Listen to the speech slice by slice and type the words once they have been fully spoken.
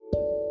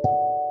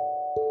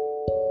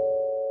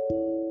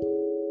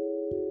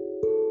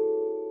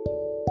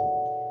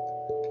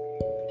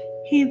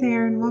Hey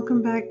there, and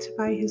welcome back to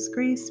By His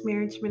Grace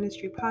Marriage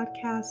Ministry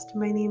Podcast.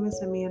 My name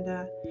is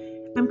Amanda.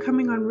 I'm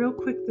coming on real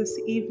quick this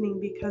evening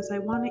because I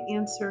want to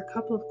answer a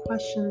couple of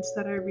questions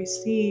that I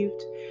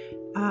received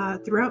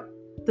throughout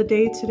the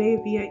day today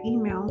via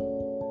email.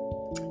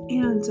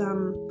 And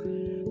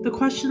the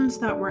questions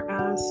that were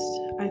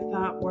asked I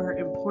thought were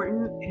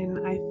important,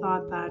 and I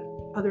thought that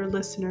other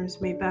listeners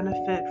may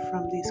benefit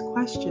from these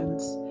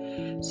questions.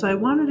 So I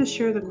wanted to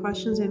share the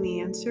questions and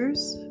the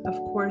answers. Of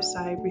course,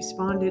 I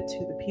responded to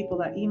the people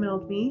that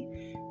emailed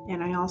me,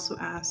 and I also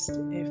asked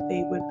if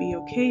they would be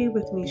okay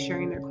with me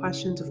sharing their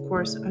questions, of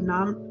course,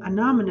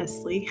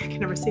 anonymously. I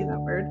can never say that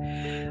word,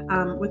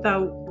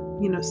 without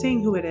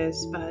saying who it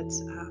is, but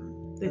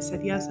they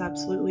said yes,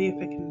 absolutely, if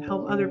it can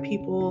help other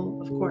people,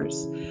 of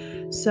course.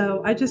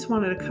 So I just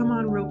wanted to come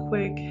on real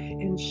quick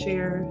and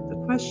share the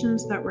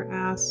questions that were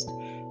asked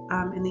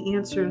and the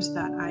answers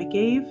that I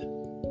gave.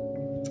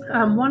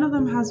 One of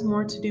them has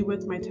more to do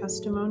with my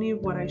testimony of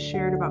what I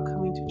shared about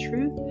coming to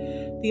truth.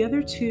 The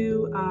other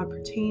two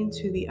pertain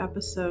to the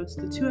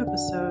two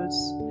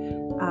episodes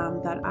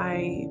that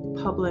I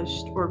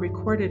published or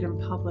recorded and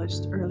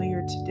published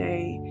earlier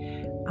today,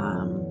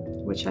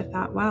 which I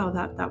thought, wow,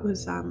 that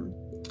was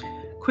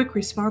quick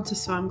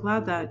responses. So I'm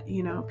glad that,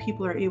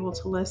 people are able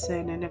to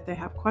listen, and if they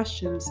have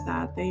questions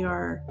that they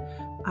are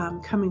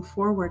coming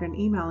forward and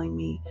emailing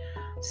me.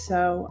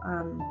 So,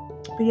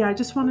 but yeah, I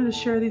just wanted to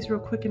share these real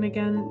quick. And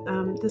again,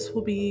 this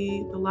will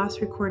be the last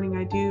recording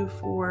I do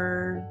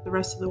for the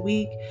rest of the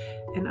week,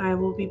 and I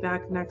will be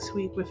back next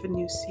week with a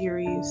new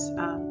series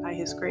by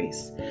His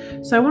grace.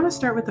 So I want to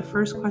start with the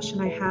first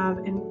question I have,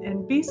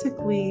 and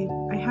basically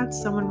I had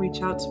someone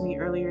reach out to me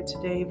earlier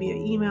today via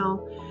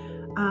email,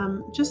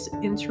 just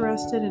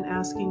interested in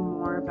asking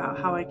more about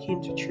how I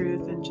came to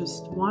truth and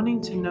just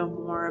wanting to know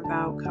more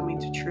about coming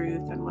to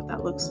truth and what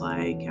that looks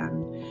like,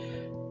 and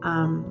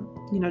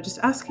just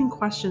asking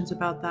questions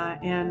about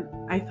that. And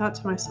I thought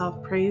to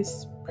myself,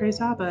 praise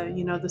Abba,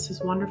 this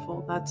is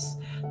wonderful. That's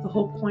the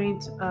whole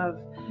point of,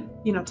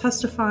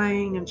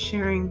 testifying and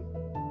sharing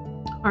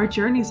our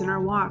journeys and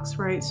our walks,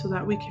 right? So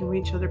that we can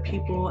reach other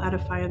people,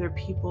 edify other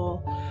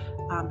people,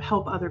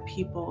 help other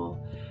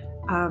people.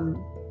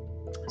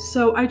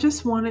 So I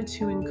just wanted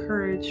to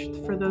encourage,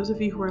 for those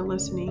of you who are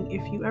listening,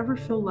 if you ever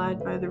feel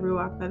led by the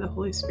Ruach, by the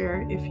Holy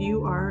Spirit, if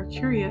you are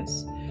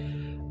curious,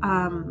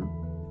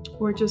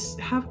 or just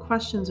have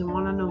questions and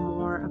want to know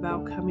more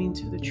about coming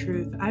to the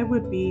truth, I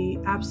would be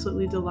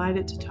absolutely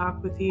delighted to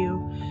talk with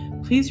you.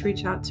 Please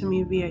reach out to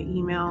me via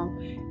email.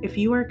 If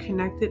you are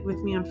connected with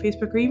me on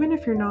Facebook, or even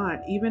if you're not,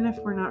 even if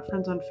we're not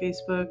friends on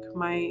Facebook,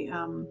 my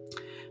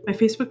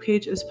Facebook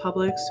page is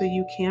public, so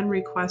you can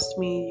request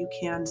me, you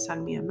can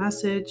send me a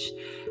message,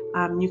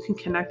 you can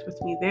connect with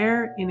me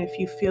there. And if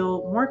you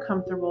feel more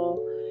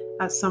comfortable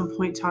at some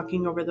point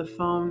talking over the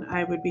phone,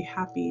 I would be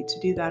happy to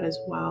do that as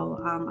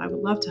well. I would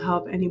love to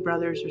help any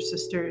brothers or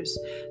sisters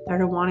that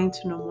are wanting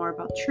to know more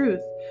about truth,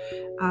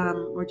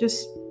 or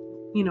just,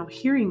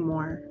 hearing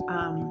more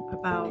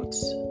about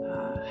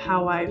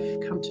how I've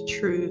come to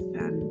truth,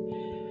 and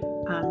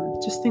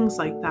just things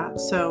like that.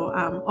 So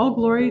all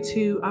glory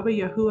to Abba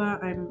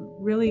Yahuwah. I'm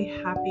really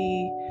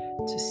happy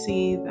to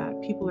see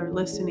that people are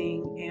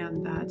listening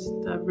and that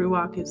the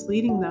Ruach is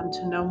leading them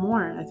to know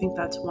more. I think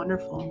that's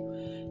wonderful.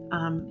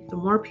 The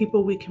more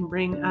people we can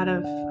bring out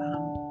of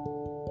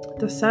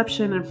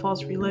deception and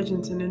false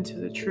religions and into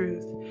the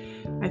truth,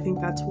 I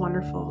think that's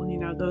wonderful.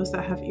 Those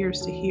that have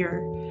ears to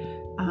hear,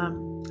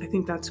 I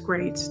think that's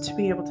great to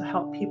be able to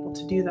help people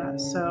to do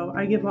that. So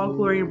I give all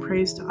glory and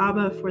praise to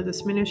Abba for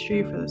this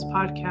ministry, for this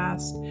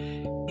podcast,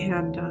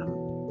 and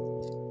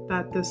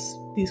that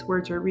these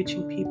words are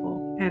reaching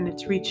people, and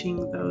it's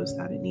reaching those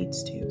that it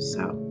needs to.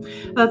 So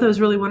I thought that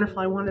was really wonderful.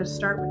 I wanted to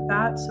start with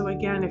that. So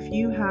again, if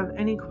you have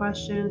any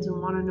questions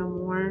and want to know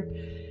more,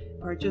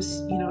 or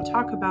just,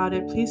 talk about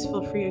it, please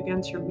feel free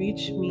again to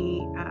reach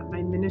me at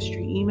my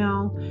ministry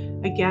email.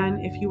 Again,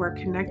 if you are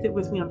connected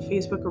with me on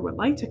Facebook or would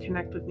like to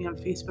connect with me on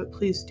Facebook,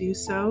 please do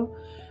so.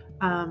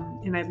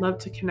 And I'd love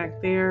to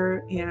connect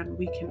there, and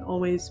we can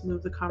always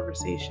move the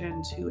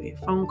conversation to a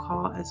phone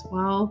call as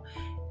well.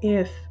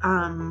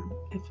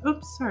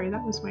 Oops, sorry,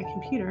 that was my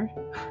computer.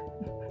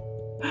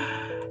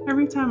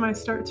 Every time I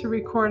start to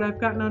record, I've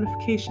got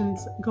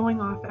notifications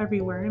going off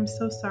everywhere. I'm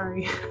so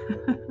sorry.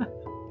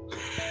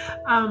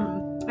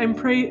 I'm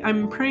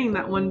praying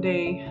that one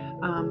day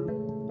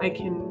I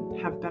can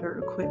have better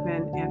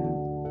equipment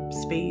and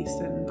space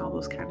and all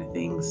those kind of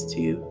things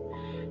to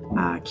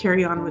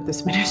carry on with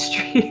this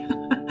ministry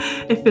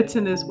if it's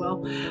in His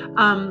will.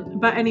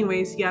 But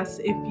anyways, yes,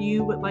 if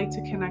you would like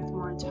to connect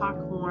more and talk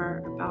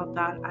more about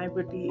that, I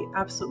would be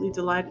absolutely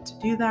delighted to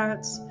do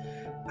that.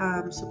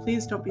 So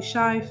please don't be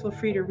shy. Feel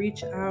free to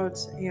reach out,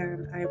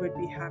 and I would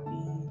be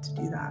happy to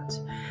do that.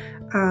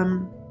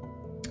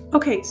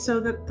 Okay, so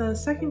the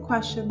second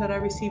question that I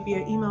received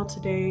via email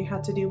today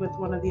had to do with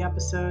one of the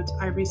episodes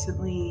I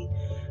recently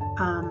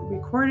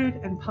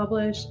recorded and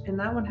published, and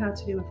that one had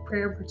to do with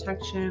prayer and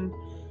protection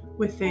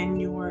within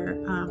your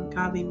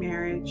godly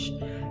marriage.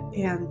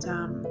 And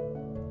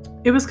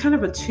it was kind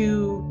of a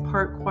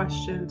two-part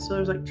question. So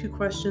there's like two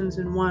questions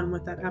in one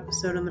with that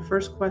episode. And the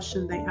first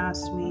question they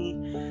asked me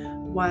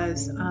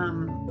was,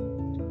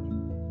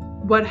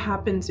 what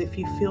happens if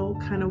you feel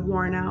kind of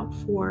worn out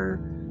for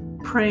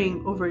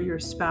praying over your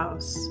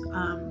spouse?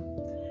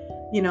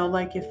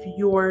 Like if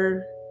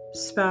your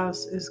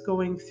spouse is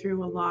going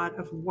through a lot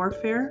of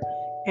warfare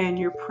and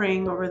you're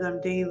praying over them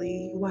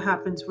daily, what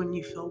happens when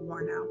you feel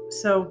worn out?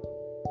 So,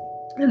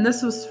 and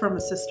this was from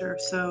a sister.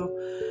 So,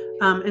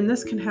 and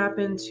this can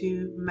happen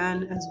to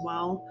men as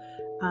well.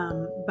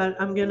 But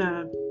I'm going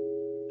to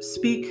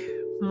speak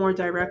more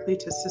directly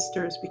to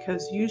sisters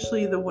because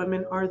usually the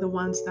women are the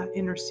ones that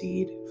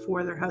intercede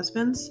for their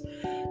husbands.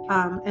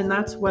 And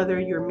that's whether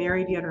you're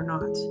married yet or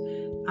not.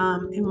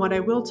 And what I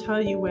will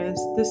tell you is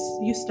this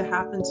used to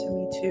happen to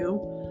me too.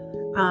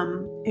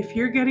 If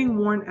you're getting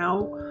worn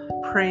out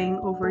praying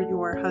over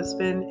your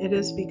husband, it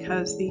is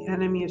because the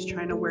enemy is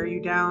trying to wear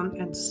you down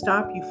and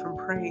stop you from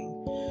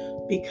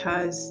praying,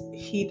 because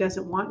he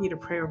doesn't want you to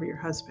pray over your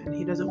husband.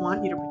 He doesn't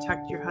want you to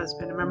protect your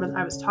husband. Remember,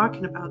 I was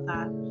talking about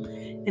that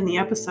in the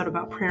episode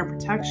about prayer and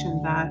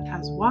protection, that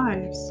as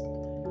wives,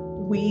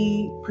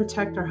 we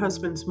protect our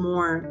husbands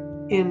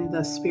more in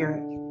the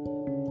spirit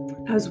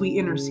as we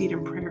intercede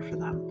in prayer for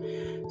them.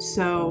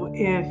 So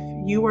if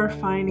you are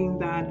finding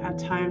that at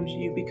times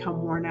you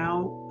become worn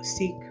out,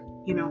 seek,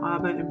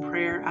 Abba in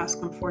prayer, ask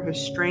him for his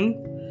strength,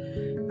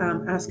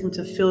 ask him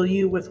to fill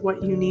you with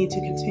what you need to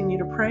continue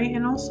to pray.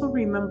 And also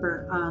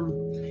remember,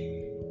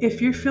 if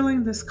you're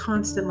feeling this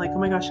constant, like, oh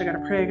my gosh, I gotta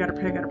pray,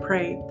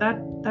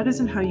 that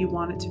isn't how you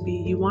want it to be.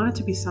 You want it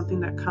to be something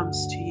that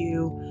comes to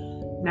you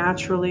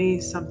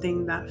naturally,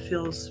 something that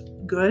feels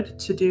good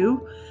to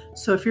do.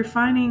 So if you're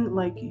finding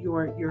like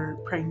you're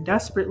praying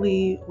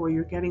desperately or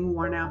you're getting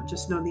worn out,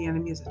 just know the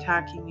enemy is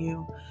attacking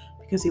you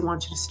because he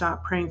wants you to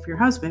stop praying for your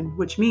husband,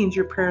 which means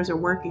your prayers are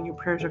working, your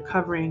prayers are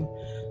covering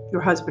your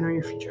husband or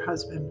your future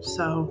husband.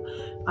 So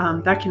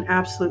that can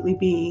absolutely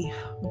be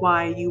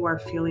why you are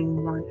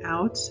feeling worn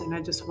out. And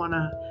I just want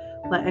to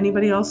let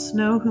anybody else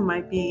know who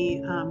might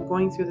be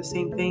going through the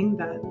same thing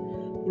that,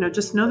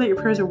 just know that your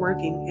prayers are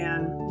working.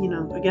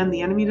 And, again,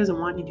 the enemy doesn't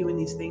want you doing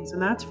these things.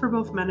 And that's for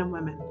both men and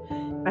women.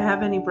 If I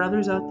have any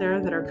brothers out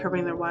there that are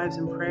covering their wives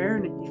in prayer,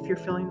 and if you're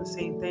feeling the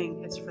same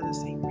thing, it's for the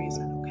same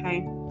reason,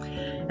 okay?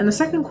 And the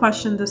second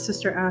question the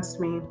sister asked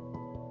me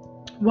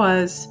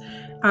was,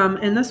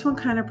 and this one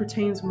kind of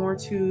pertains more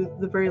to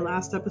the very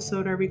last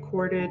episode I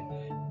recorded,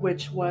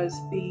 which was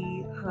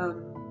the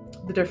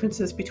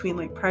differences between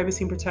like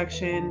privacy and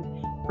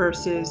protection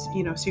versus,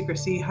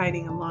 secrecy,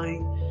 hiding and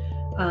lying.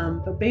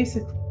 But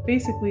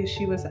basically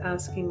she was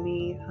asking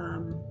me,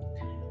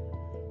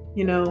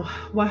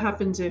 what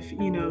happens if,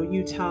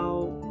 you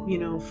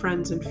tell,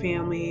 friends and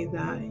family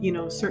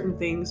that, certain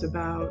things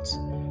about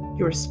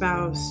your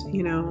spouse,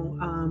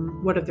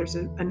 what if there's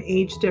an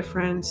age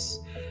difference?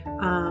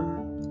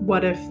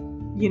 What if,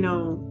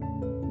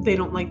 they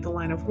don't like the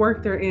line of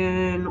work they're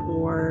in,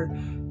 or,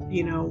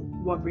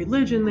 what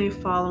religion they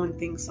follow and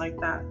things like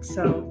that.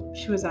 So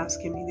she was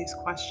asking me these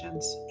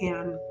questions,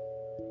 and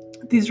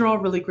these are all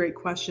really great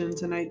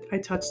questions. And I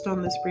touched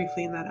on this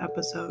briefly in that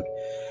episode.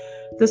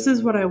 This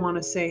is what I want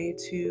to say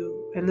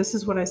and this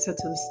is what I said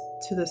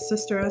to the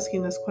sister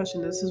asking this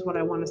question. This is what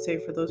I want to say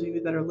for those of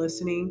you that are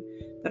listening,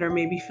 that are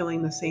maybe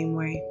feeling the same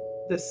way.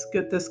 This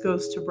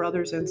goes to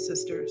brothers and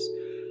sisters.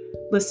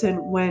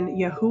 Listen, when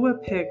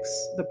Yahuwah picks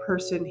the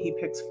person he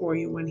picks for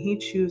you, when he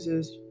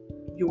chooses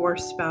your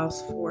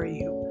spouse for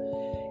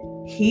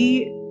you,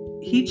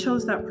 he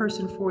chose that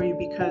person for you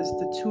because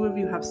the two of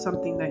you have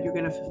something that you're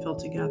going to fulfill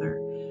together.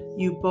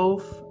 You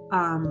both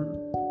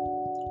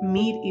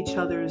meet each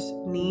other's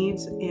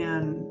needs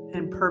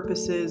and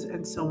purposes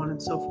and so on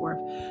and so forth.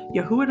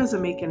 Yahuwah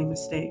doesn't make any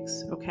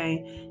mistakes,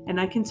 okay? And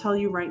I can tell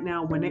you right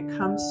now, when it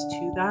comes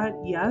to that,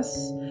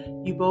 yes,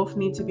 you both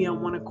need to be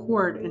on one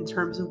accord in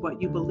terms of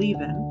what you believe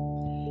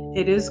in.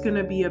 It is going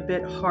to be a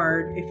bit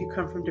hard if you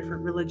come from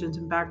different religions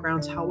and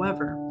backgrounds.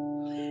 However,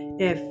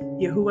 if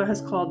Yahuwah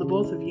has called the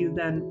both of you,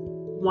 then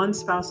one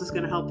spouse is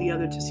going to help the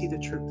other to see the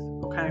truth,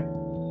 okay?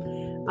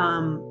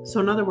 So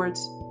in other words,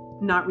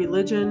 not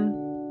religion,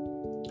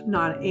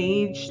 not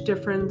age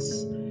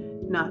difference,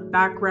 not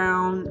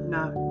background,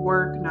 not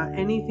work, not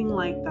anything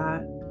like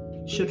that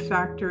should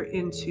factor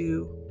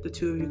into the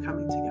two of you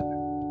coming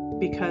together,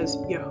 because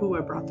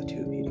Yahuwah brought the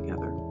two of you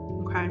together,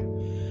 okay?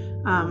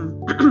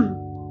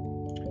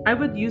 I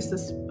would use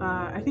this,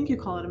 I think you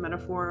call it a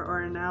metaphor or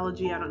an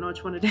analogy, I don't know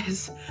which one it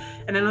is,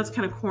 and I know it's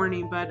kind of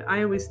corny, but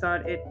I always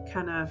thought it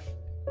kind of,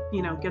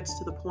 gets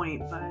to the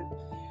point. But,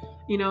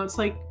 it's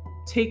like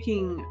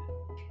taking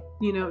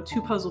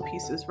two puzzle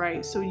pieces,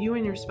 right? So you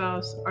and your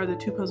spouse are the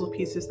two puzzle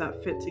pieces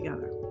that fit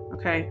together,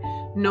 okay?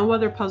 No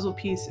other puzzle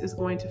piece is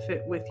going to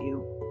fit with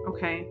you,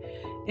 okay?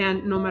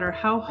 And no matter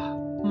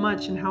how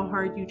much and how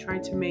hard you try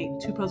to make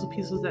two puzzle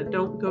pieces that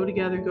don't go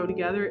together,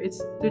 it's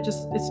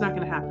not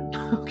going to happen,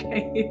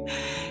 okay?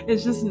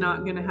 It's just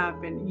not going to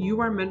happen.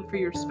 You are meant for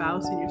your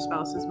spouse, and your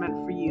spouse is meant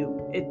for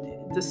you.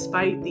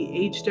 Despite the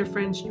age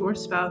difference, your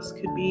spouse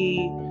could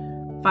be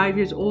 5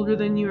 years older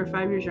than you or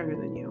 5 years younger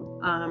than you.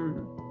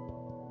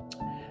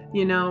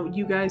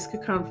 You guys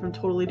could come from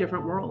totally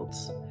different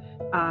worlds.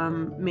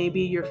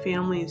 Maybe your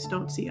families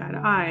don't see eye to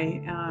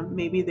eye.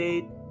 Maybe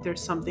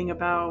there's something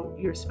about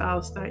your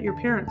spouse that your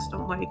parents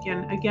don't like.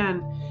 And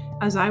again,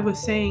 as I was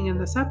saying in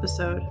this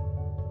episode,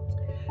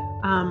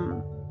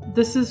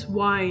 this is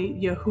why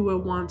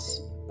Yahuwah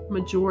wants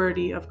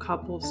majority of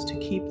couples to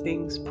keep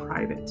things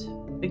private.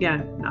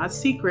 Again, not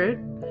secret,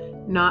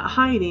 not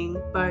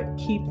hiding, but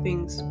keep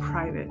things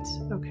private,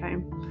 okay?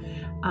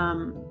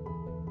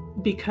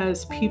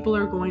 Because people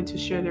are going to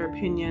share their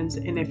opinions,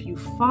 and if you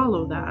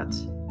follow that,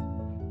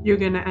 you're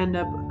going to end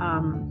up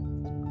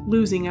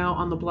losing out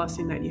on the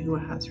blessing that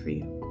Yahuwah has for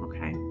you,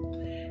 okay?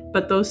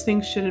 But those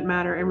things shouldn't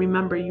matter. And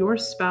remember, your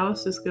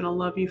spouse is going to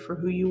love you for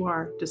who you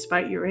are,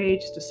 despite your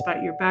age,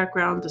 despite your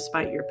background,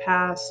 despite your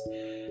past,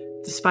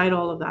 despite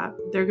all of that.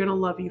 They're going to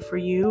love you for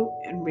you,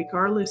 and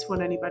regardless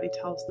what anybody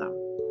tells them,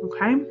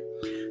 okay?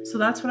 So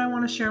that's what I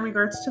want to share in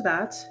regards to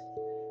that.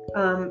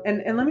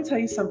 And let me tell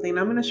you something.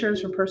 I'm going to share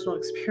this from personal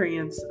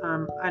experience.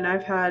 And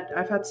I've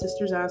had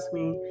sisters ask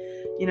me,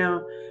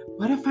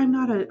 what if I'm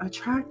not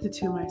attracted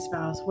to my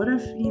spouse? What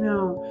if,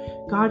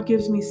 God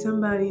gives me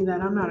somebody that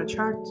I'm not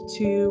attracted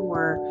to,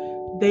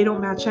 or they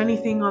don't match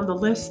anything on the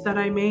list that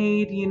I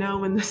made,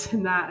 and this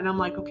and that. And I'm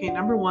like, okay,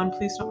 number one,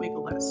 please don't make a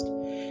list.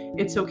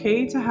 It's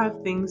okay to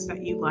have things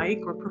that you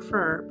like or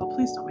prefer, but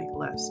please don't make a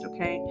list,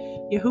 okay?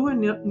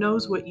 Yahuwah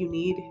knows what you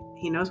need.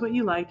 He knows what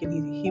you like, and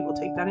he will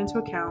take that into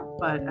account.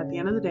 But at the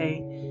end of the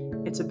day,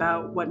 it's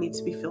about what needs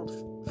to be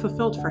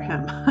fulfilled for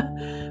him.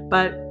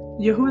 But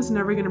Yahuwah is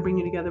never going to bring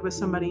you together with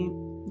somebody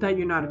that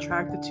you're not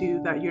attracted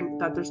to,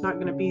 that there's not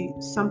going to be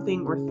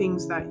something or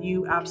things that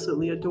you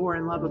absolutely adore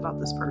and love about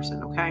this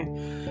person, okay?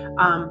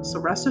 So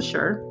rest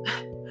assured,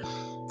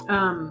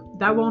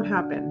 that won't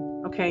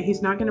happen, okay?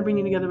 He's not going to bring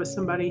you together with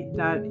somebody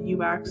that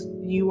you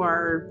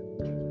are,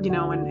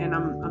 and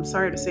I'm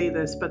sorry to say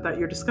this, but that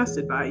you're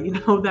disgusted by,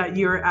 that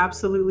you're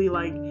absolutely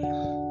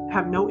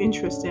have no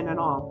interest in at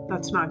all.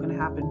 That's not going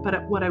to happen.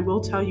 But what I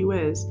will tell you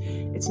is,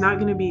 it's not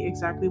going to be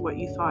exactly what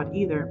you thought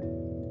either.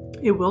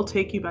 It will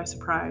take you by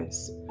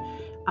surprise,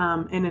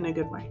 and in a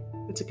good way.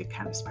 It's a good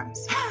kind of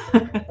surprise.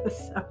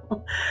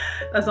 So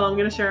that's all I'm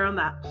going to share on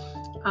that.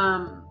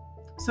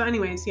 So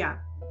anyways, yeah.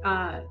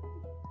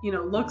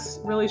 Looks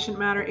really shouldn't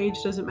matter. Age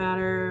doesn't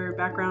matter.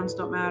 Backgrounds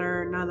don't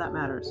matter. None of that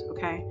matters,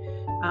 okay?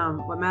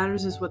 What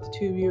matters is what the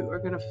two of you are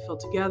going to fulfill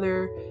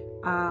together.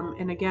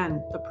 And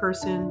again, the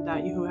person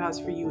that Yahuwah has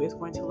for you is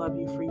going to love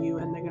you for you,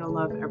 and they're going to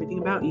love everything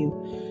about you.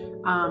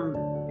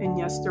 And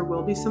yes, there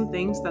will be some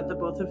things that the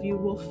both of you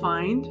will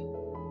find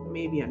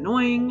maybe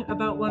annoying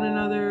about one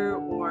another,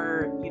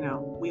 or,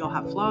 we all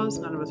have flaws.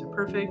 None of us are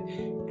perfect,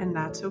 and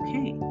that's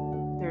okay.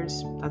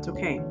 That's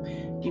okay.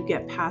 You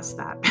get past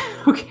that.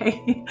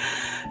 Okay.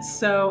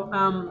 So,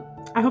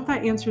 I hope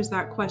that answers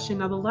that question.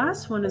 Now, the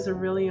last one is a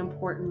really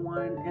important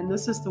one, and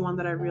this is the one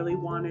that I really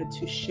wanted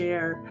to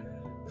share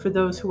for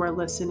those who are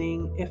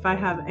listening. If I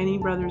have any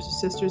brothers or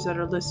sisters that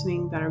are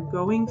listening that are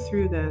going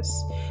through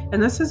this,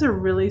 and this is a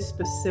really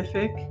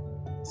specific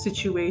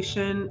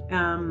situation,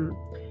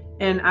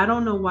 and I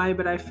don't know why,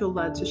 but I feel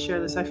led to share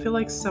this. I feel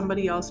like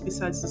somebody else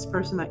besides this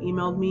person that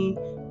emailed me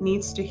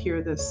needs to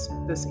hear this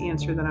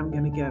answer that I'm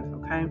going to give,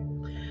 okay?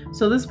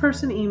 So this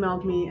person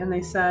emailed me and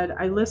they said,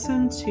 I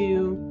listened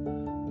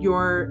to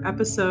your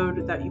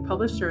episode that you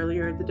published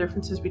earlier, the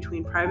differences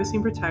between privacy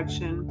and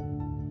protection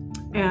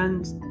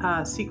and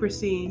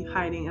secrecy,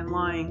 hiding, and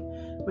lying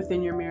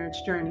within your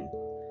marriage journey.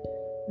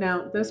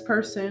 Now, this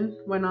person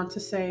went on to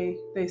say,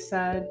 they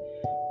said,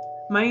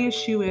 my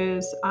issue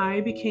is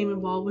I became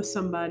involved with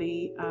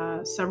somebody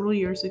several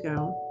years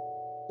ago.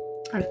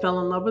 I fell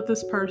in love with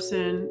this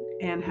person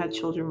and had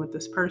children with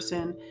this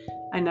person.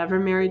 I never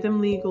married them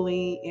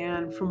legally,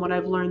 and from what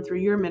I've learned through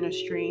your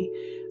ministry,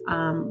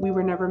 we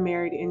were never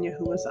married in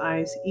Yahuwah's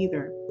eyes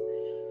either.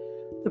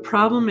 The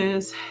problem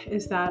is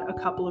that a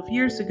couple of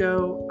years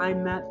ago, I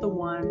met the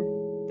one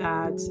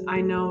that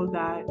I know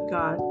that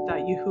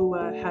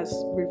Yahuwah has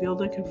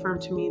revealed and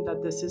confirmed to me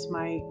that this is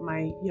my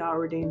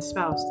Yah-ordained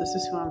spouse. This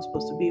is who I'm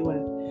supposed to be with.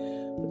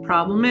 The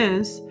problem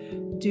is,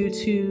 due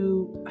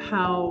to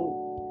how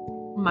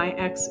my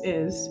ex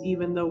is,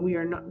 even though we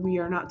are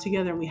not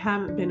together and we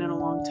haven't been in a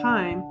long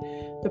time,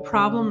 the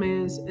problem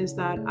is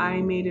that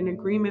I made an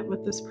agreement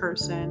with this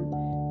person,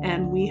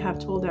 and we have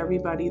told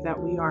everybody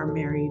that we are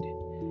married.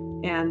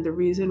 And the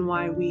reason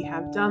why we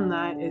have done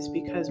that is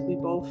because we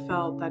both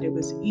felt that it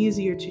was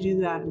easier to do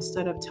that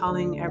instead of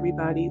telling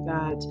everybody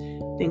that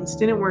things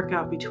didn't work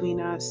out between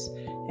us.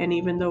 And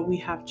even though we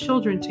have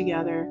children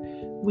together,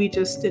 we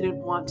just didn't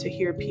want to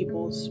hear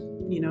people's,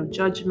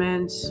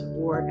 judgments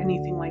or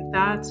anything like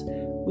that.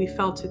 We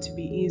felt it to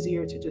be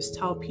easier to just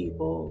tell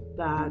people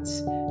that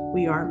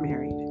we are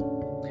married.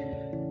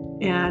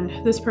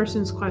 And this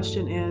person's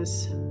question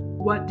is,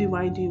 what do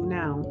I do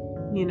now?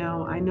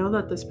 I know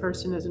that this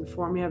person has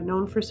informed me. I've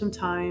known for some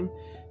time,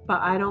 but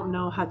I don't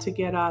know how to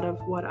get out of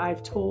what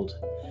I've told.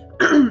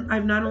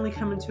 I've not only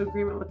come into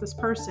agreement with this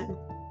person,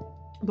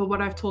 but what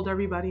I've told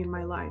everybody in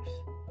my life.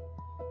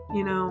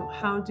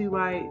 How do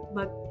I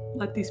let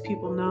let these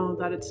people know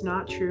that it's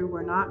not true.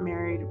 We're not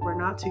married. We're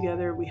not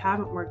together. We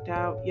haven't worked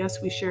out.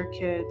 Yes, we share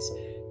kids,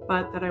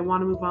 but that I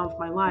want to move on with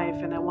my life,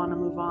 and I want to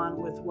move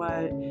on with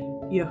what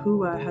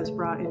Yahuwah has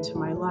brought into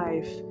my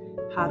life.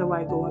 How do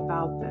I go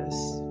about this?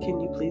 Can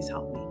you please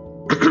help me?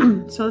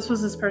 So this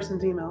was this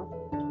person's email.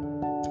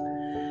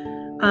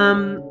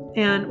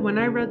 And when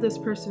I read this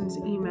person's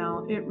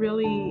email, it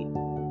really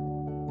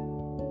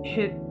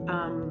hit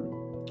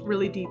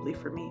really deeply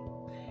for me.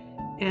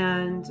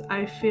 And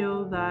I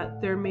feel that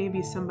there may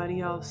be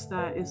somebody else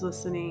that is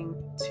listening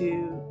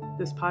to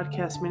this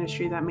podcast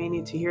ministry that may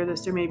need to hear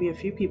this. There may be a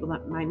few people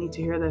that might need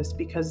to hear this,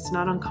 because it's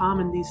not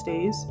uncommon these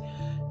days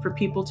for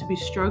people to be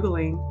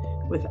struggling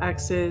with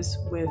exes,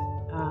 with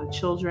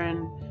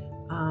children,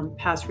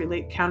 past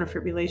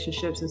counterfeit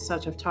relationships and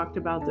such. I've talked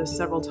about this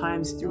several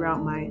times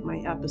throughout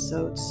my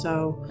episodes.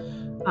 So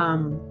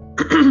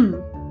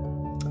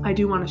I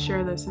do want to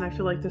share this, and I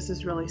feel like this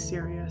is really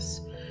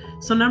serious.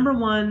 So number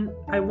one,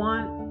 I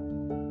want,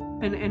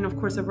 and of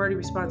course I've already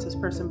responded to this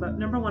person, but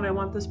number one, I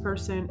want this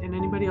person and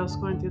anybody else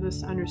going through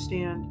this to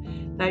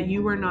understand that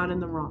you were not in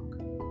the wrong,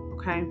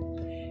 okay?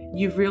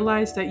 You've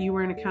realized that you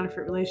were in a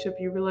counterfeit relationship.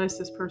 You realized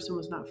this person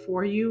was not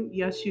for you.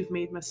 Yes, you've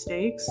made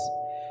mistakes.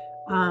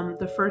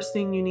 The first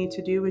thing you need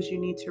to do is you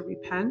need to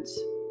repent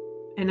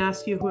and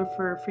ask Yahuwah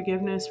for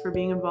forgiveness for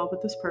being involved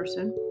with this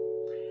person.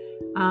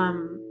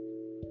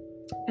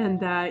 And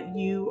that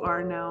you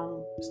are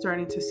now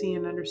starting to see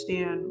and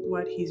understand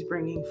what he's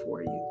bringing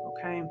for you,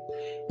 okay?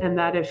 And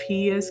that if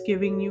he is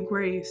giving you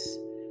grace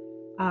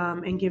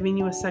and giving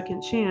you a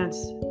second chance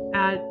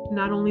at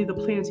not only the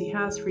plans he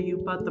has for you,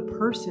 but the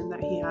person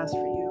that he has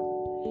for you,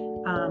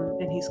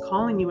 and he's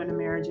calling you into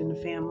marriage and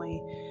a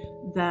family,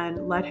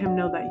 then let him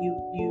know that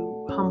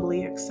you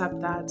humbly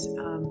accept that,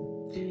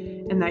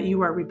 and that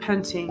you are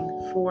repenting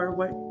for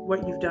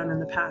what you've done in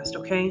the past,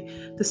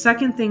 okay? The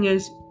second thing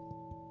is,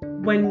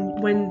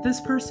 when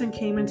this person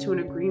came into an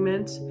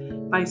agreement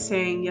by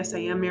saying, yes, I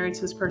am married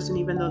to this person,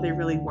 even though they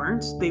really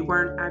weren't. They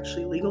weren't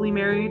actually legally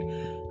married.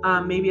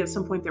 Maybe at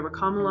some point they were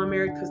common law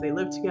married because they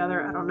lived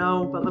together. I don't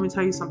know. But let me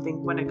tell you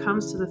something. When it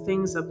comes to the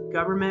things of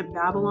government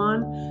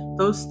Babylon,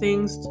 those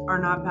things are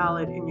not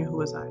valid in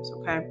Yahuwah's eyes,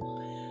 okay?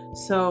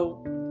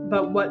 So,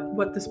 but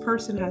what this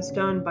person has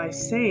done by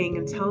saying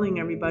and telling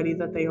everybody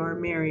that they are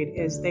married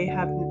is they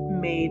have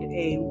made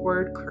a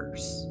word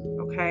curse,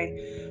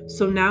 okay?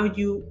 So now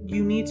you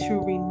need to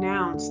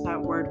renounce that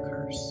word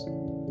curse.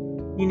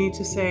 You need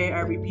to say, I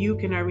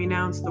rebuke and I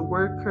renounce the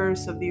word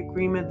curse of the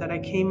agreement that I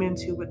came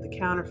into with the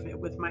counterfeit,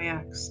 with my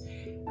ex.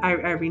 I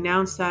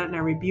renounce that and I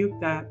rebuke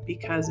that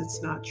because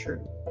it's not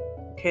true.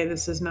 Okay,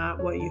 this is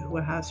not what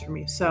Yahuwah has for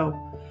me. So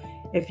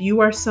if you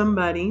are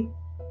somebody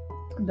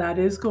that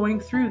is going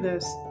through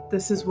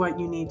this is what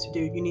you need to do.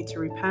 You need to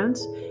repent,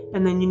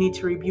 and then you need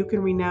to rebuke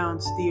and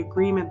renounce the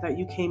agreement that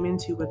you came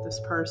into with this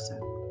person.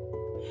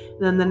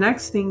 Then the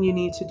next thing you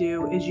need to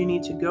do is you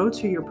need to go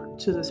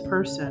to this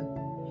person,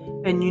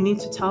 and you need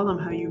to tell them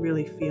how you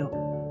really feel.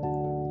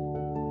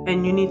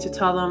 And you need to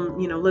tell them,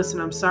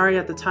 listen, I'm sorry,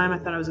 at the time I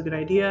thought it was a good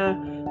idea.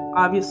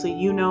 Obviously,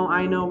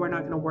 I know we're not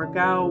going to work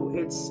out.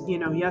 It's,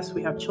 yes,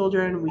 we have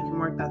children, we can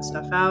work that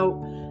stuff out.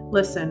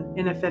 Listen,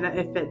 and if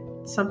it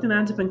something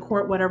ends up in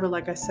court, whatever,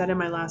 like I said in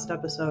my last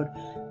episode,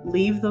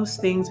 leave those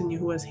things in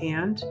Yahuwah's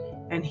hand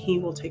and he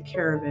will take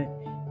care of it.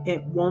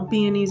 It won't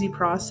be an easy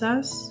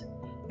process.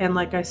 And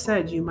like I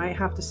said, you might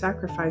have to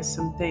sacrifice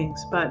some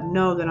things, but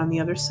know that on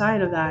the other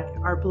side of that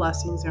are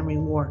blessings and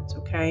rewards,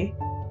 okay?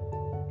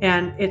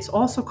 And it's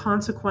also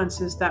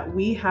consequences that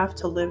we have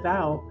to live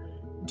out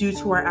due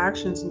to our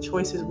actions and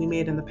choices we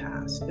made in the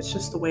past. It's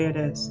just the way it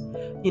is.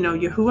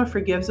 Yahuwah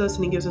forgives us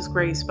and he gives us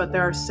grace, but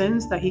there are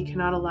sins that he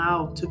cannot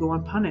allow to go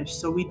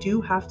unpunished. So we do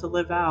have to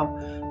live out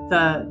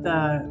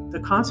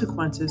the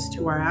consequences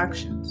to our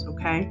actions,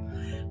 okay?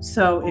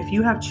 So if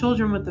you have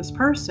children with this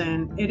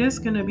person, it is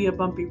going to be a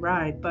bumpy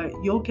ride, but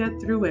you'll get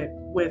through it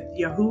with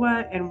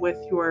Yahuwah and with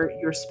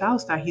your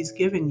spouse that he's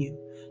given you.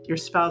 Your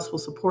spouse will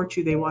support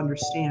you. They will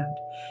understand.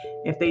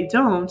 If they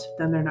don't,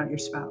 then they're not your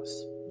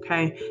spouse.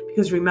 Okay?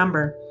 Because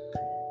remember,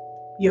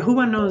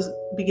 Yahuwah knows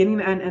beginning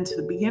to end to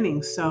the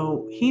beginning.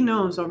 So he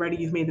knows already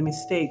you've made the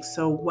mistakes.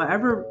 So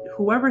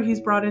whoever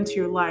he's brought into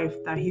your life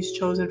that he's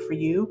chosen for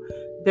you,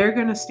 they're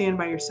going to stand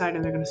by your side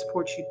and they're going to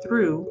support you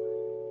through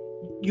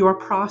your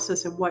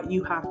process and what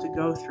you have to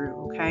go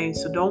through. Okay?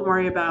 So don't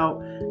worry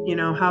about,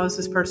 how is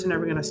this person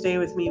ever going to stay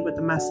with me with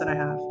the mess that I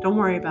have? Don't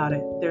worry about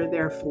it. They're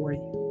there for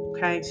you.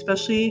 Okay?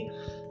 Especially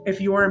if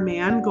you're a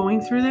man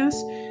going through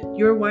this,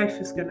 your wife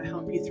is going to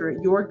help you through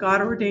it. Your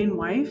God-ordained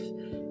wife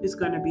is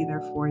going to be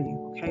there for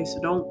you. Okay,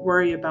 so don't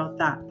worry about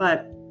that.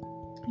 But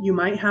you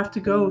might have to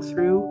go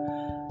through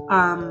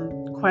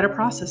quite a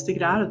process to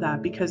get out of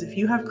that, because if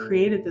you have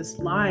created this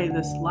life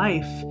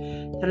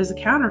that is a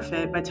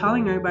counterfeit by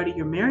telling everybody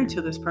you're married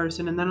to this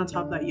person, and then on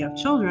top of that you have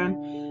children,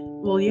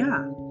 well,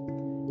 yeah.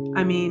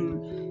 I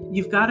mean,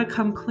 you've got to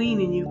come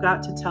clean, and you've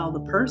got to tell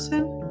the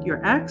person,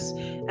 your ex,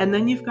 and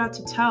then you've got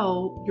to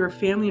tell your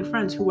family and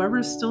friends, whoever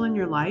is still in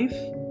your life.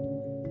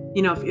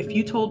 If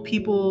you told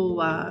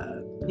people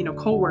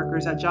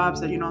co-workers at jobs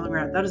that you're no longer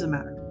at, that doesn't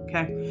matter.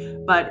 Okay.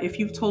 But if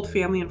you've told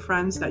family and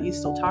friends that you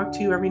still talk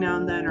to every now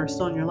and then or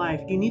still in your life,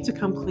 you need to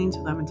come clean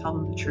to them and tell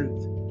them the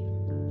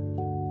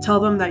truth. Tell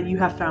them that you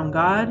have found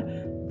God,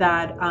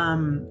 that,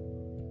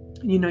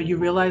 you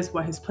realize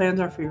what his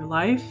plans are for your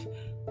life,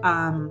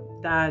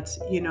 that,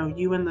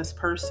 you and this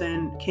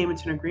person came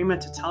into an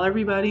agreement to tell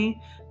everybody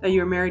that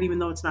you're married, even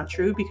though it's not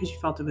true because you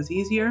felt it was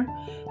easier,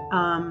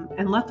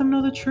 and let them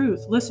know the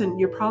truth. Listen,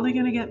 you're probably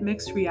going to get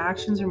mixed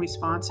reactions and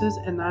responses,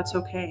 and that's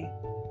okay.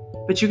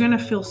 But you're going to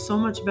feel so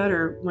much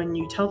better when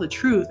you tell the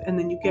truth and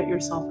then you get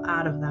yourself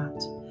out of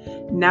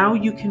that. Now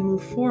you can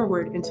move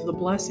forward into the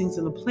blessings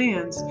and the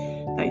plans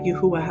that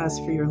Yahuwah has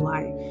for your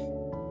life.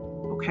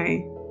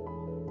 Okay?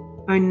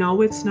 I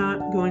know it's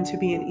not going to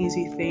be an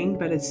easy thing,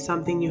 but it's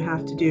something you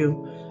have to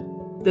do.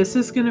 This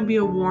is going to be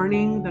a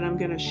warning that I'm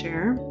going to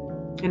share.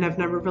 And I've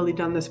never really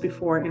done this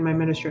before in my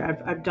ministry.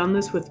 I've done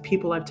this with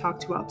people I've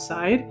talked to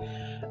outside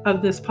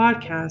of this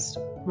podcast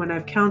when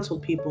I've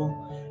counseled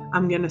people.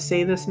 I'm going to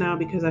say this now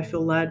because I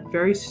feel led,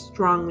 very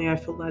strongly I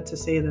feel led to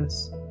say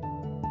this.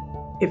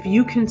 If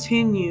you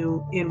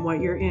continue in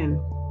what you're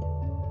in,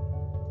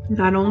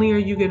 not only are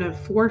you going to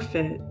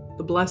forfeit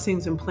the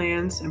blessings and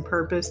plans and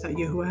purpose that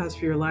Yahuwah has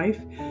for your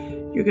life,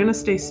 you're going to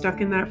stay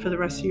stuck in that for the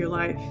rest of your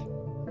life,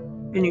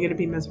 and you're going to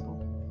be miserable.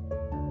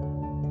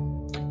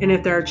 And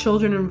if there are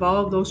children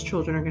involved, those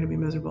children are going to be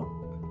miserable.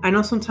 I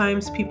know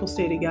sometimes people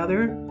stay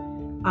together,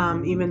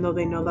 even though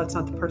they know that's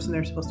not the person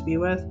they're supposed to be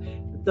with.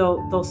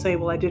 They'll say,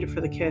 well, I did it for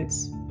the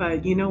kids.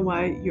 But you know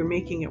what? You're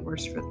making it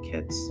worse for the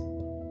kids.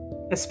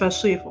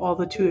 Especially if all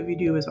the two of you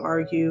do is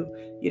argue,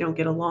 you don't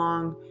get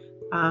along.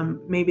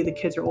 Maybe the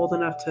kids are old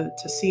enough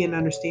to see and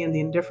understand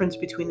the indifference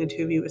between the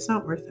two of you. It's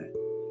not worth it.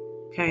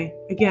 Okay?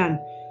 Again,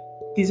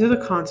 these are the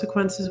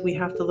consequences we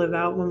have to live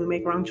out when we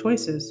make wrong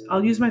choices.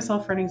 I'll use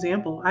myself for an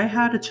example. I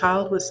had a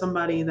child with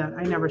somebody that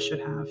I never should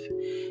have.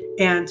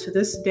 And to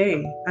this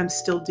day, I'm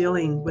still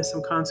dealing with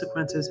some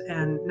consequences.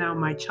 And now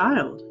my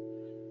child,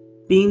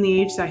 being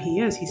the age that he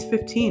is, he's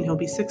 15, he'll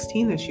be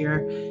 16 this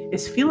year,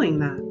 is feeling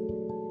that.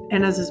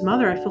 And as his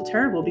mother, I feel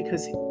terrible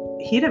because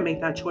he didn't make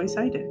that choice,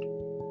 I did.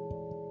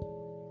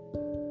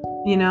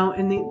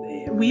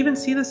 And we even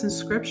see this in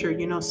scripture.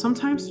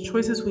 Sometimes the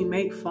choices we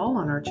make fall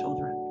on our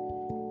children.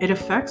 It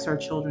affects our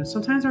children.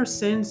 Sometimes our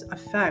sins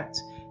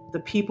affect the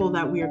people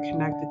that we are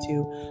connected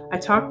to. I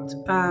talked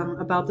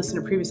about this in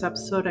a previous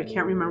episode. I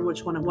can't remember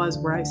which one it was,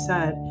 where I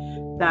said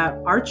that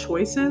our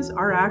choices,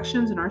 our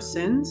actions, and our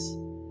sins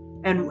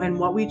and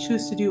what we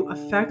choose to do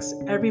affects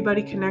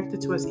everybody connected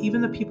to us,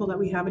 even the people that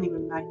we haven't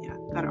even met yet,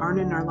 that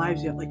aren't in our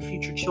lives yet, like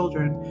future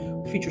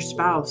children, future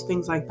spouse,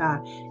 things like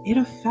that. It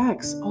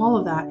affects all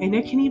of that, and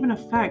it can even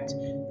affect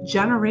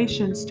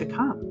generations to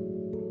come.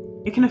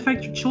 It can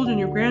affect your children,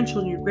 your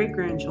grandchildren, your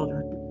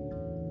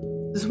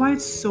great-grandchildren. This is why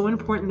it's so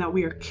important that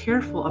we are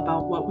careful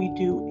about what we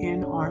do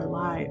in our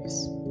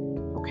lives.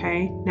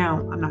 Okay? Now,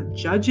 I'm not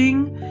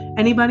judging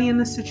anybody in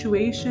this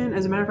situation.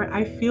 As a matter of fact,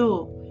 I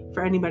feel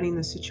for anybody in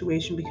this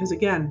situation because,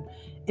 again,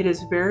 it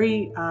is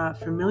very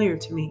familiar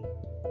to me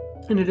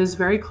and it is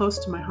very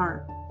close to my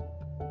heart.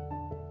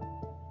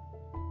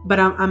 But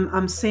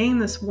I'm saying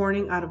this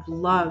warning out of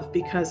love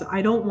because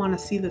I don't want to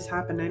see this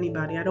happen to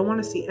anybody. I don't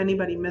want to see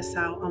anybody miss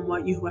out on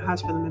what Yahuwah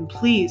has for them. And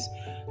please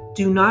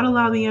do not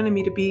allow the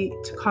enemy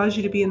to cause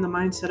you to be in the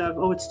mindset of,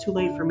 oh, it's too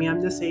late for me.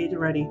 I'm this age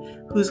already.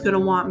 Who's going to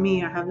want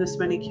me? I have this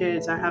many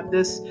kids. I have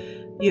this,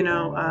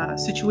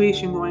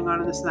 situation going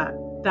on and this and that.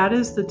 That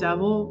is the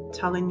devil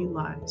telling you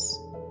lies.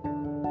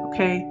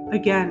 Okay?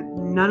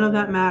 Again, none of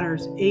that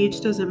matters.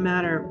 Age doesn't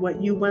matter.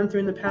 What you went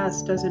through in the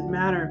past doesn't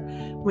matter.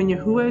 When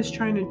Yahuwah is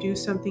trying to do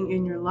something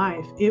in your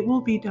life, it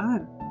will be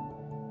done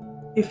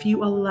if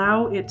you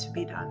allow it to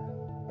be done.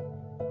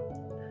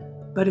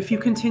 But if you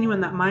continue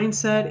in that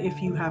mindset,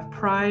 if you have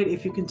pride,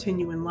 if you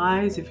continue in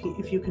lies, if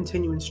you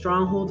continue in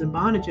strongholds and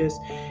bondages,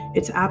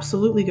 it's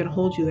absolutely going to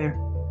hold you there.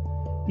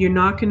 You're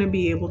not going to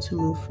be able to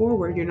move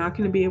forward. You're not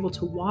going to be able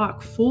to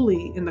walk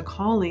fully in the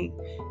calling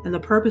and the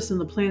purpose and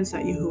the plans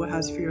that Yahuwah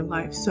has for your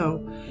life.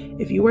 So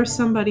if you are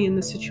somebody in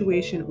this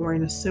situation or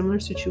in a similar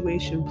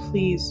situation,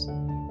 please,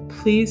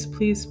 please,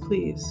 please,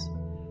 please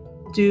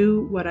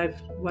do what I've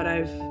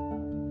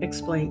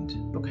explained,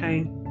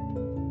 okay?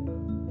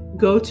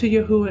 Go to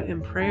Yahuwah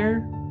in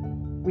prayer,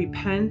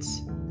 repent,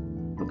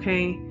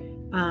 okay?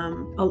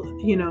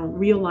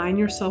 Realign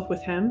yourself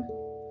with him.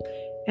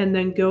 And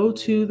then go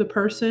to the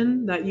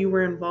person that you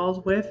were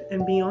involved with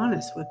and be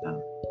honest with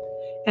them.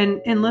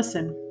 And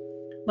listen,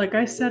 like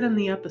I said in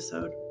the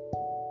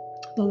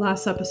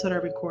last episode I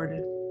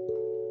recorded,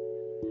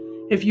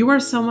 if you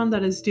are someone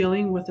that is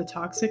dealing with a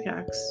toxic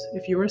ex,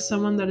 if you are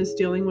someone that is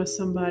dealing with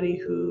somebody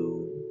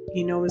who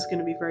is going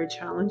to be very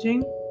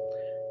challenging,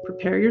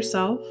 prepare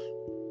yourself,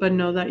 but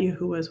know that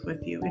Yahuwah is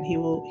with you and he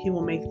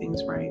will make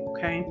things right,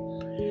 okay?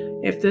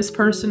 If this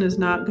person is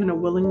not going to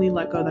willingly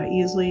let go that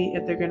easily,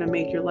 if they're going to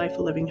make your life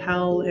a living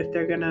hell, if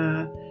they're going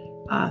to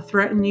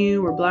threaten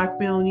you or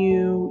blackmail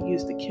you,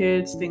 use the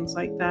kids, things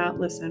like that,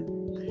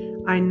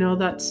 listen, I know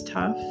that's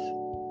tough.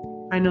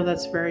 I know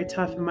that's very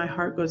tough, and my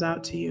heart goes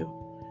out to you.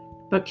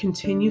 But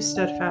continue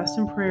steadfast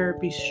in prayer,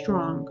 be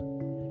strong,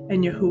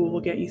 and Yahuwah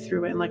will get you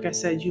through it. And like I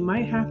said, you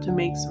might have to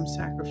make some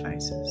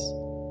sacrifices.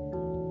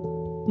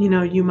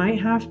 You might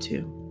have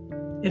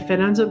to. If it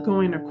ends up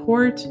going to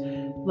court,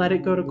 let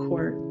it go to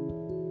court.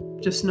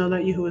 Just know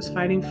that Yahuwah is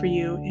fighting for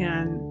you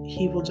and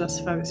he will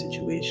justify the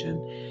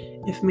situation.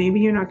 If maybe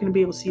you're not going to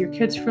be able to see your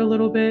kids for a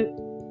little bit,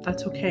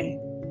 that's okay.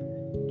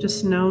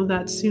 Just know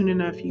that soon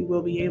enough you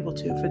will be able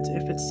to.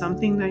 If it's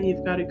something that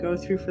you've got to go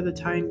through for the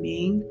time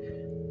being,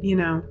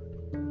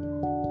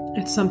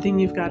 it's something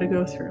you've got to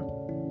go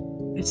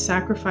through. It's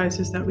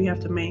sacrifices that we have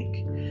to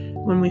make.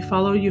 When we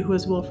follow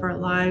Yahuwah's will for our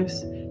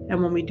lives,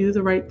 and when we do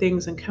the right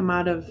things and come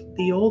out of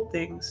the old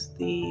things,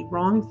 the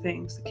wrong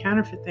things, the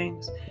counterfeit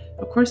things,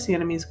 of course the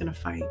enemy is going to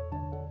fight.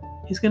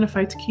 He's going to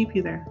fight to keep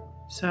you there.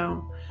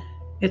 So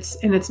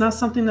it's not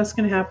something that's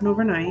going to happen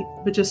overnight,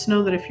 but just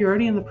know that if you're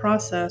already in the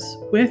process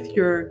with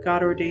your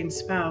God-ordained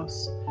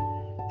spouse,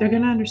 they're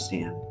going to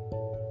understand.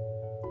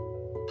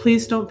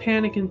 Please don't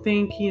panic and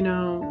think,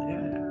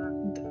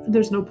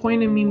 there's no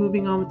point in me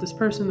moving on with this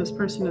person. This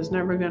person is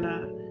never going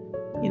to,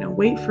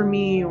 wait for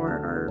me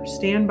or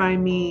stand by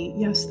me.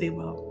 Yes, they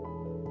will.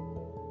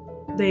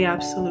 They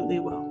absolutely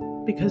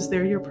will, because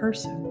they're your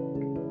person.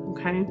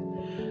 Okay.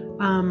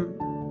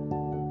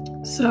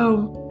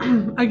 So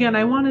again,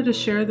 I wanted to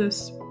share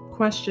this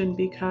question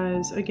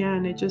because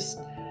again, it just,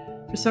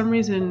 for some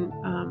reason,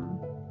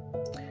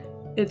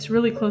 it's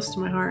really close to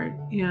my heart.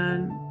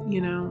 And,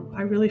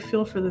 I really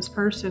feel for this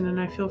person, and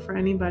I feel for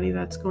anybody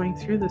that's going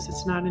through this.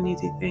 It's not an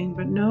easy thing,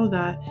 but know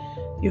that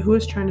Yahuwah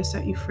is trying to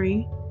set you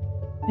free,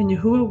 and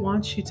Yahuwah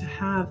wants you to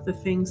have the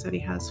things that he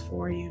has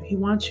for you. He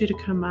wants you to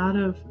come out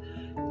of,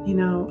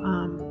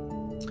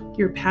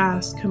 your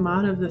past, come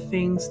out of the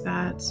things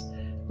that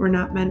were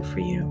not meant for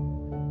you.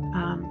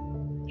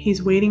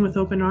 He's waiting with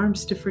open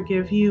arms to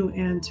forgive you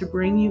and to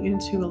bring you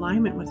into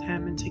alignment with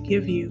him and to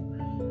give you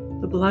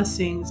the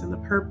blessings and the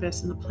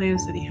purpose and the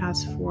plans that he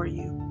has for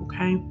you.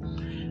 Okay.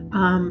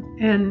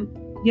 And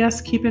yes,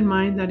 keep in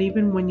mind that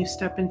even when you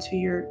step into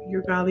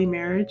your godly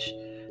marriage,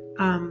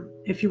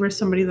 if you are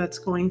somebody that's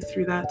going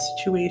through that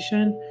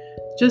situation,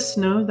 just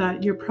know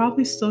that you're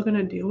probably still going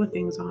to deal with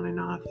things on and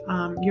off.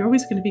 You're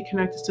always going to be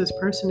connected to this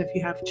person if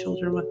you have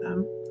children with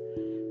them.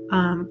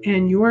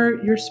 And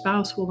your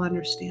spouse will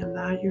understand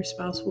that. Your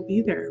spouse will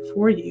be there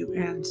for you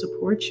and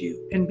support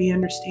you and be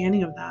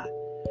understanding of that.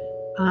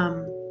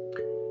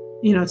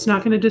 It's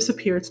not going to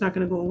disappear. It's not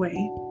going to go away,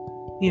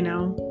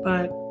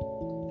 but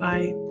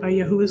by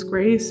Yahuwah's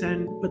grace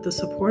and with the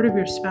support of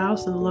your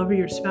spouse and the love of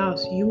your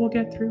spouse, you will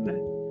get through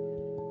it.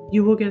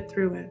 You will get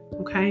through it.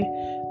 Okay.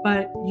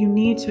 But you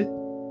need to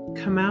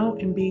come out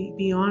and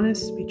be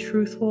honest, be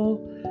truthful,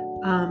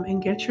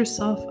 and get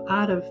yourself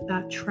out of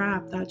that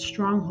trap, that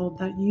stronghold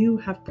that you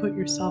have put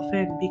yourself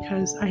in.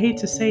 Because I hate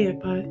to say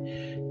it, but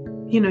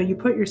you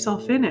put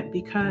yourself in it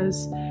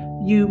because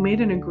you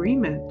made an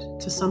agreement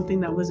to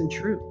something that wasn't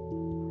true.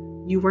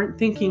 You weren't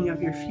thinking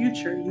of your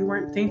future. You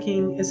weren't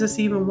thinking, is this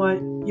even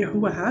what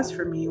Yahuwah has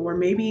for me? Or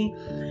maybe,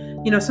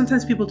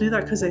 sometimes people do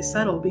that because they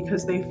settle,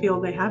 because they feel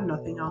they have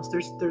nothing else.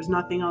 There's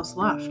nothing else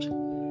left.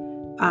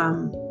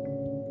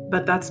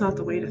 But that's not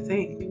the way to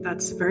think.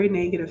 That's very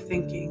negative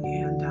thinking.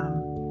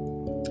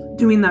 And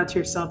doing that to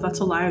yourself, that's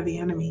a lie of the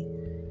enemy.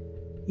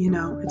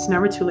 It's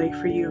never too late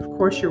for you. Of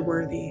course, you're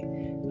worthy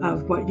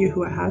of what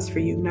Yahuwah has for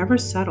you. Never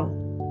settle.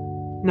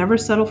 Never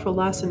settle for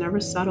less, and never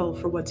settle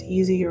for what's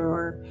easier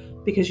or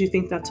because you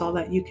think that's all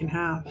that you can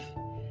have.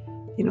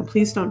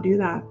 Please don't do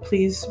that.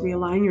 Please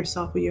realign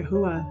yourself with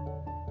Yahuwah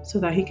so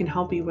that he can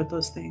help you with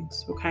those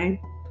things. Okay.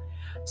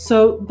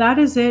 So that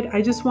is it.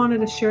 I just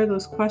wanted to share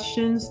those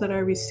questions that I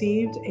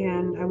received,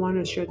 and I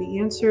wanted to share the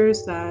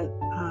answers that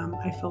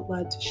I felt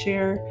led to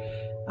share.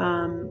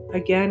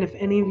 Again, if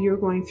any of you are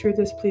going through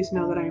this, please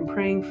know that I am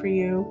praying for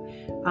you.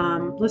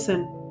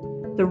 Listen,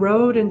 the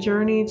road and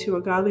journey to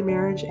a godly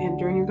marriage and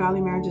during your godly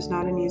marriage is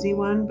not an easy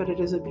one, but it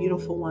is a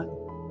beautiful one.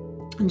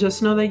 And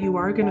just know that you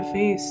are going to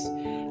face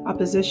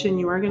opposition.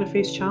 You are going to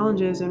face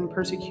challenges and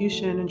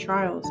persecution and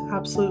trials.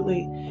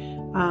 Absolutely.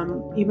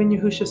 Even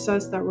Yahushua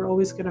says that we're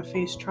always going to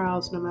face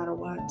trials no matter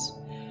what.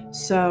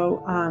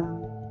 So,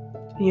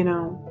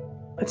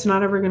 it's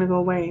not ever going to go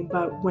away.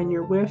 But when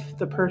you're with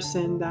the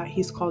person that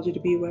he's called you to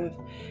be with,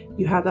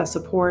 you have that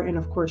support. And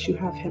of course, you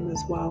have him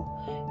as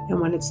well. And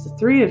when it's the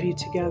three of you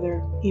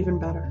together, even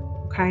better.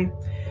 Okay.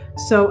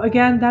 So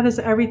again, that is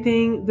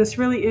everything. This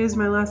really is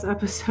my last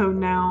episode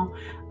now.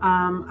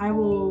 I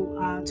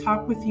will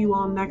talk with you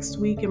all next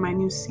week in my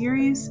new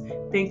series.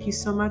 Thank you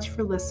so much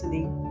for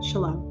listening.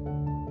 Shalom.